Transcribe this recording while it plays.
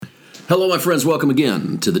Hello, my friends. Welcome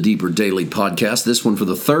again to the Deeper Daily Podcast. This one for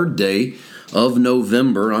the third day of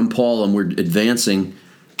November. I'm Paul, and we're advancing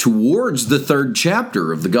towards the third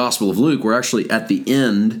chapter of the Gospel of Luke. We're actually at the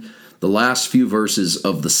end, the last few verses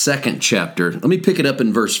of the second chapter. Let me pick it up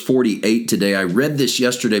in verse 48 today. I read this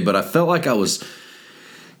yesterday, but I felt like I was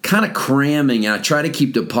kind of cramming. I try to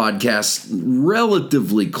keep the podcast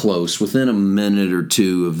relatively close, within a minute or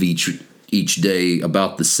two of each day,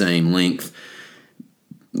 about the same length.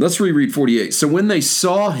 Let's reread 48. So when they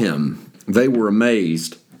saw him, they were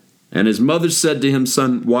amazed. And his mother said to him,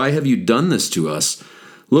 "Son, why have you done this to us?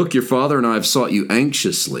 Look, your father and I have sought you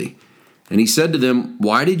anxiously." And he said to them,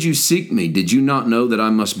 "Why did you seek me? Did you not know that I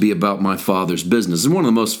must be about my Father's business?" It's one of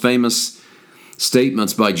the most famous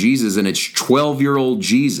statements by Jesus, and it's 12-year-old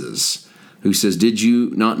Jesus who says, "Did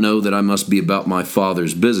you not know that I must be about my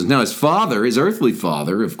Father's business?" Now, his father, his earthly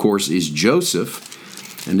father, of course, is Joseph,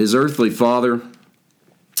 and his earthly father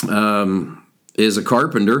is a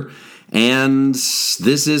carpenter, and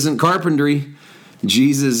this isn't carpentry.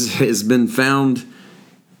 Jesus has been found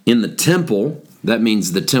in the temple. That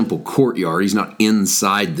means the temple courtyard. He's not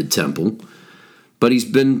inside the temple, but he's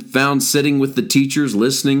been found sitting with the teachers,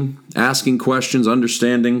 listening, asking questions,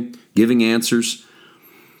 understanding, giving answers.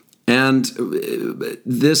 And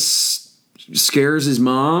this scares his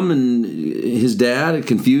mom and his dad. It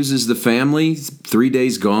confuses the family. 3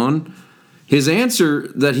 days gone. His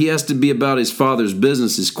answer that he has to be about his father's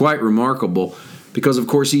business is quite remarkable because, of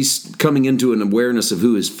course, he's coming into an awareness of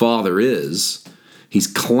who his father is. He's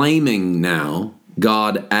claiming now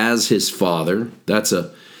God as his father. That's an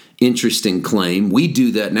interesting claim. We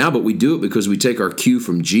do that now, but we do it because we take our cue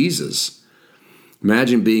from Jesus.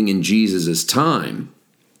 Imagine being in Jesus' time.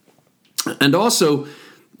 And also,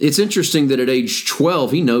 it's interesting that at age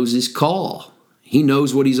 12, he knows his call. He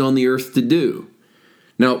knows what he's on the earth to do.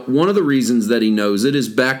 Now, one of the reasons that he knows it is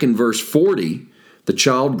back in verse 40, the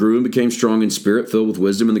child grew and became strong in spirit, filled with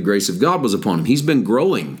wisdom, and the grace of God was upon him. He's been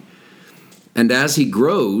growing. And as he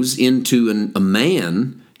grows into a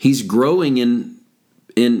man, he's growing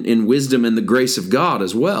in wisdom and the grace of God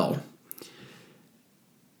as well.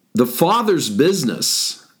 The Father's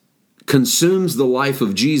business consumes the life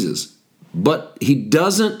of Jesus, but he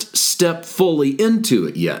doesn't step fully into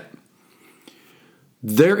it yet.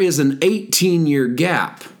 There is an 18-year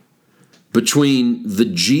gap between the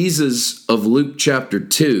Jesus of Luke chapter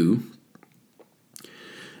 2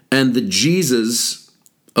 and the Jesus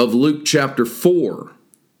of Luke chapter 4.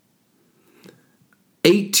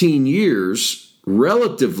 18 years,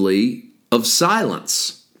 relatively, of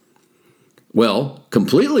silence. Well,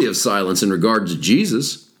 completely of silence in regard to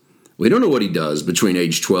Jesus. We don't know what he does between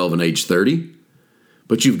age 12 and age 30.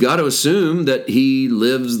 But you've got to assume that he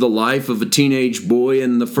lives the life of a teenage boy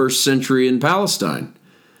in the first century in Palestine.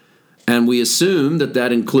 And we assume that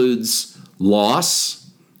that includes loss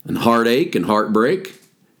and heartache and heartbreak.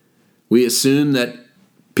 We assume that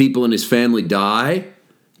people in his family die,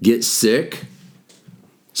 get sick,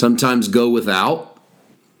 sometimes go without.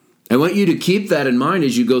 I want you to keep that in mind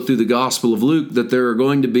as you go through the Gospel of Luke, that there are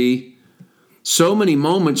going to be so many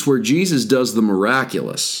moments where Jesus does the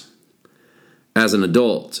miraculous as an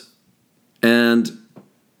adult. And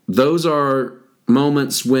those are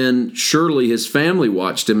moments when surely his family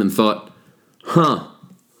watched him and thought,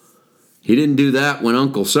 he didn't do that when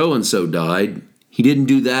Uncle so-and-so died. He didn't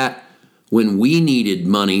do that when we needed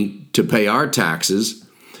money to pay our taxes.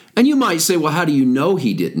 And you might say, well, how do you know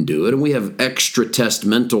he didn't do it? And we have extra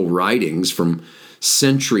testamental writings from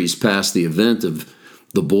centuries past the event of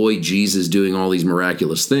the boy Jesus doing all these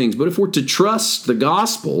miraculous things. But if we're to trust the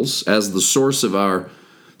Gospels as the source of our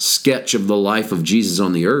sketch of the life of Jesus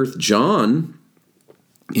on the earth,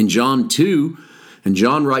 in John 2, and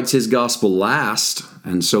John writes his gospel last,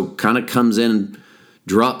 and so kind of comes in and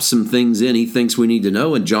drops some things in he thinks we need to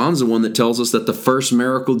know. And John's the one that tells us that the first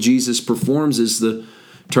miracle Jesus performs is the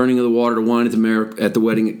turning of the water to wine at the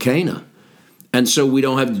wedding at Cana. And so we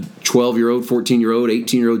don't have 12-year-old, 14-year-old,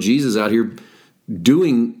 18-year-old Jesus out here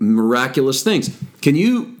doing miraculous things. Can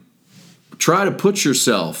you try to put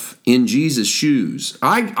yourself in Jesus' shoes?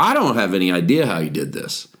 I don't have any idea how he did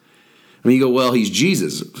this. I mean, you go, well, he's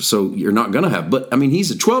Jesus, so you're not going to have. But, I mean,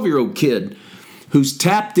 he's a 12-year-old kid who's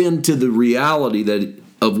tapped into the reality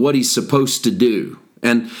of what he's supposed to do.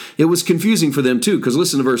 And it was confusing for them, too, because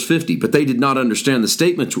listen to verse 50. But they did not understand the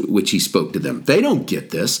statement which he spoke to them. They don't get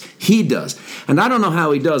this. He does. And I don't know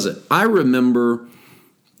how he does it. I remember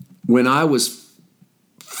when I was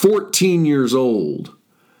 14 years old,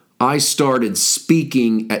 I started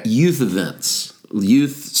speaking at youth events,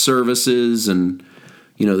 youth services, and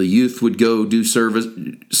the youth would go do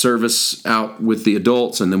service out with the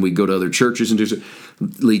adults, and then we'd go to other churches and do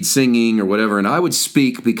lead singing or whatever. And I would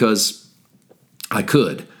speak because I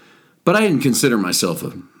could, but I didn't consider myself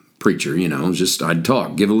a preacher. Just I'd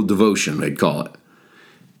talk, give a little devotion, they'd call it.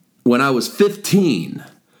 When I was 15,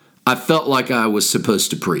 I felt like I was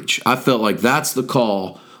supposed to preach. I felt like that's the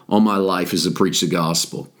call on my life, is to preach the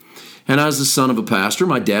gospel. And as the son of a pastor,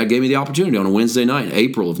 my dad gave me the opportunity on a Wednesday night in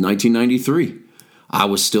April of 1993. I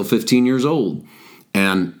was still 15 years old,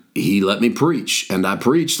 and he let me preach. And I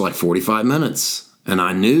preached like 45 minutes, and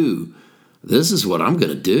I knew this is what I'm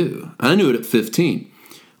going to do. I knew it at 15.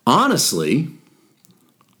 Honestly,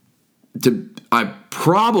 I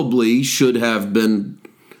probably should have been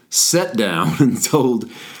set down and told,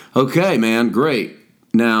 okay, man, great.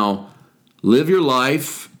 Now, live your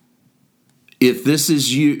life. If this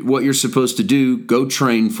is what you're supposed to do, go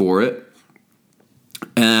train for it,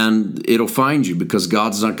 and it'll find you, because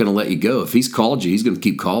God's not going to let you go. If he's called you, he's going to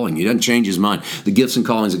keep calling you. He doesn't change his mind. The gifts and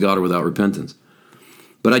callings of God are without repentance.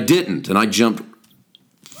 But I didn't, and I jumped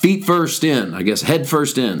feet first in, head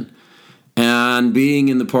first in. And being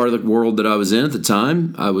in the part of the world that I was in at the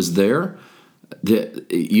time, I was there.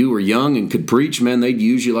 You were young and could preach, man, they'd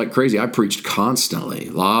use you like crazy. I preached constantly.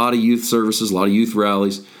 A lot of youth services, a lot of youth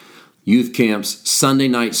rallies, youth camps, Sunday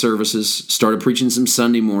night services, started preaching some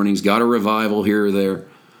Sunday mornings, got a revival here or there.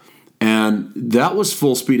 And that was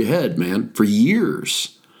full speed ahead, man, for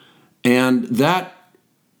years. And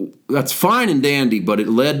that's fine and dandy, but it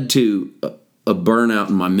led to a burnout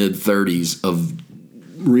in my mid-30s of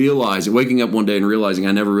waking up one day and realizing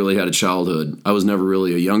I never really had a childhood. I was never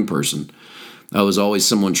really a young person. I was always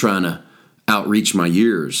someone trying to outreach my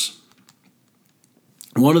years.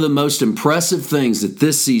 One of the most impressive things that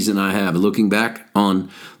this season I have, looking back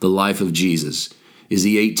on the life of Jesus, is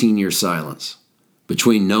the 18-year silence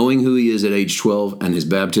between knowing who he is at age 12 and his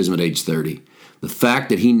baptism at age 30. The fact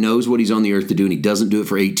that he knows what he's on the earth to do and he doesn't do it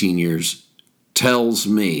for 18 years tells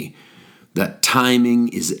me that timing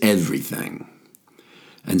is everything.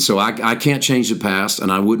 And so I can't change the past,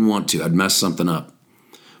 and I wouldn't want to. I'd mess something up.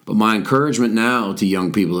 But my encouragement now to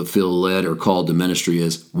young people that feel led or called to ministry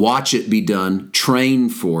is watch it be done, train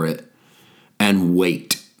for it, and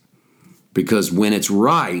wait. Because when it's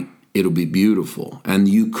right, it'll be beautiful. And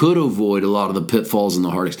you could avoid a lot of the pitfalls and the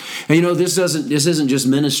heartaches. And this isn't just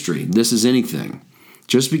ministry. This is anything.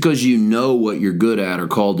 Just because you know what you're good at or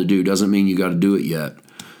called to do doesn't mean you got to do it yet.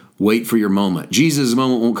 Wait for your moment. Jesus'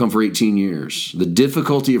 moment won't come for 18 years. The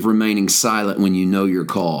difficulty of remaining silent when you know your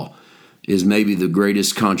call is maybe the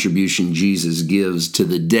greatest contribution Jesus gives to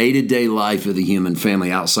the day-to-day life of the human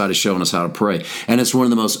family outside of showing us how to pray. And it's one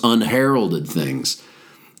of the most unheralded things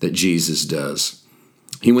that Jesus does.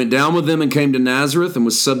 He went down with them and came to Nazareth and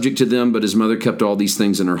was subject to them, but his mother kept all these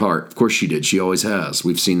things in her heart. Of course she did. She always has.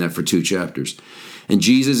 We've seen that for 2 chapters. And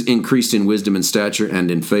Jesus increased in wisdom and stature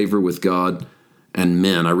and in favor with God and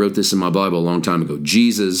men. I wrote this in my Bible a long time ago.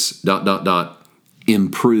 Jesus,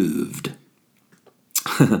 improved.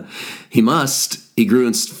 He grew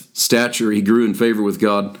in stature, he grew in favor with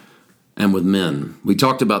God and with men. We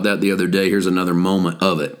talked about that the other day. Here's another moment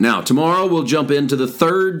of it. Now, tomorrow we'll jump into the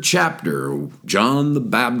 3rd chapter. John the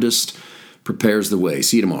Baptist prepares the way.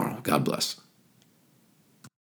 See you tomorrow. God bless.